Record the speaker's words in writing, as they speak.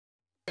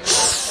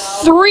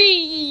3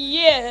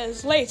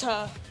 years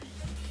later,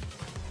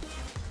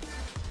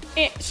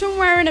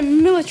 somewhere in a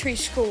military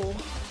school.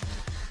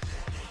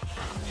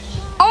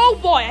 Oh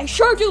boy, I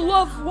sure do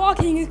love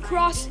walking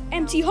across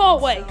empty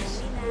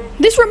hallways.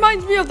 This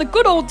reminds me of the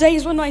good old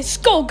days when my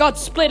skull got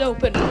split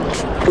open.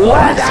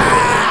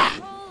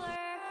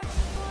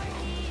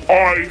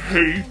 I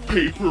hate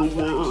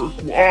paperwork.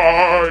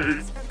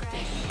 Why?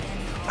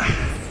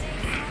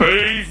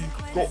 Hey,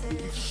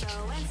 ghost.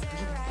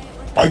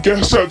 I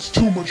guess that's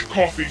too much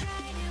coffee.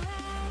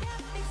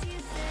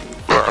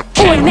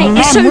 Boy,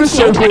 mate, you're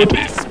so good.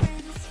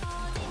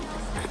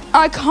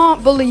 I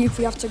can't believe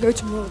we have to go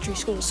to military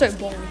school. It's so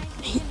boring.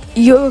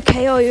 You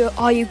okay, or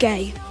are you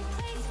gay?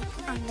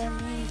 And then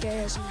being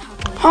gay isn't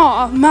happening.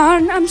 Oh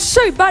man, I'm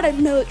so bad at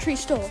military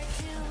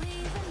stuff.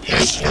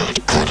 It's not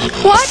good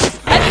enough. What?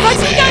 I thought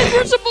you guys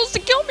weren't supposed to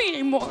kill me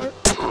anymore.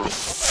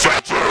 This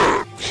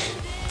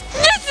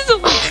is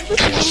illegal.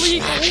 This is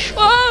illegal.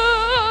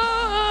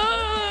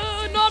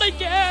 Not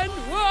again.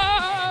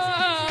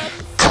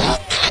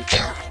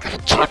 I'm gonna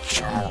touch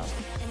you.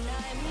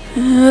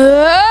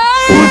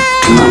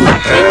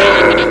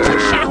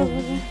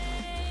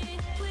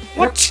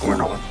 What's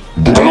going on?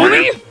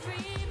 Mommy?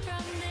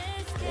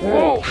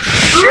 Oh,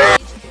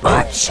 shit!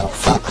 I'm so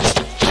focused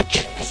on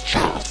touching this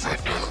child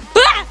right now.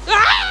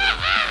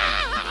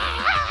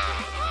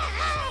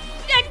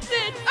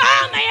 Exit!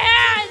 Oh, my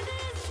hand!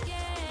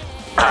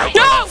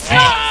 No!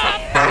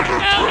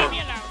 Leave me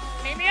alone!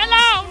 Leave me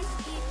alone!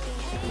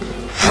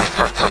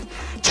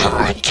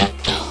 Time to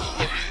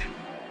die.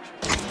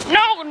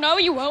 No,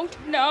 you won't.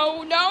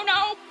 No.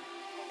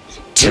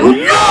 Do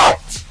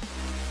not!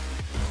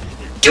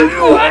 Do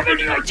you have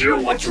any idea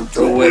what you're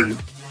doing?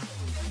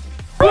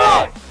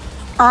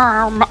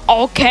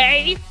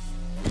 Okay.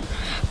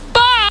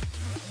 Bye!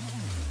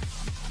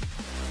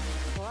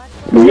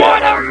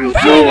 What are you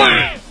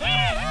doing?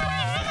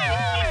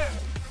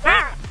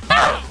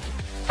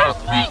 Help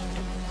me!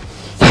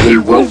 He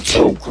won't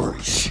tell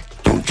Grace,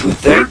 don't you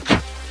think?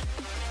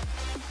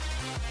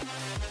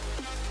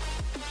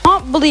 I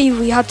can't believe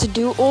we had to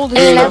do all this.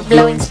 I love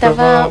blowing stuff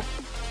up.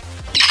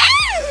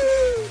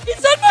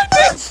 Is that my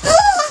bitch?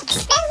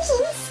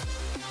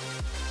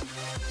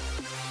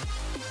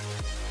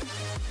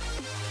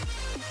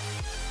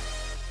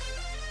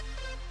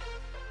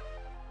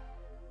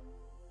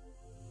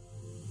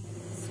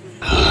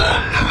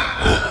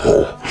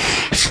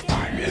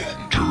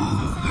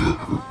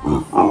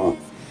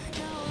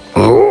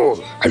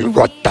 Oh, and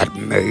what that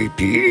may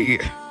be.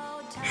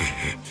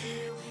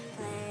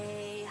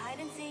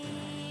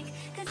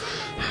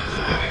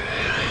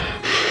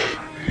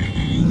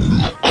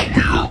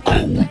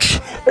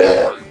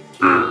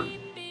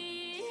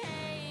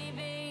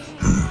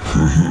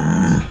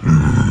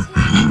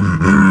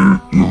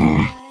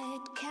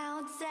 Clear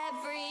codes.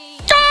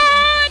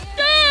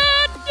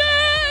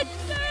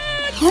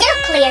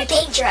 Nuclear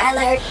danger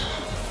alert.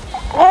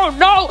 Oh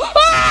no!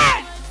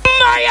 Ah!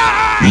 My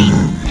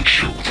eye!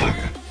 Children.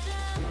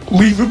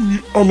 Leave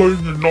him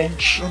alone, you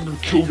nonce. I'm gonna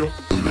kill you.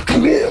 I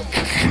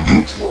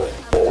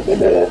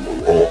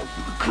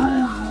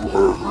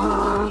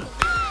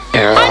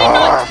did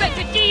not expect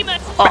a demon!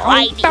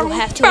 Why do you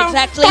have to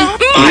exactly?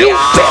 You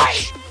bitch!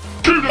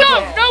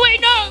 No, wait,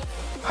 no!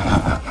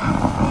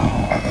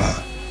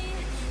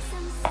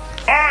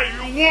 I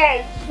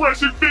love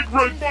pressing big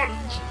red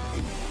buttons.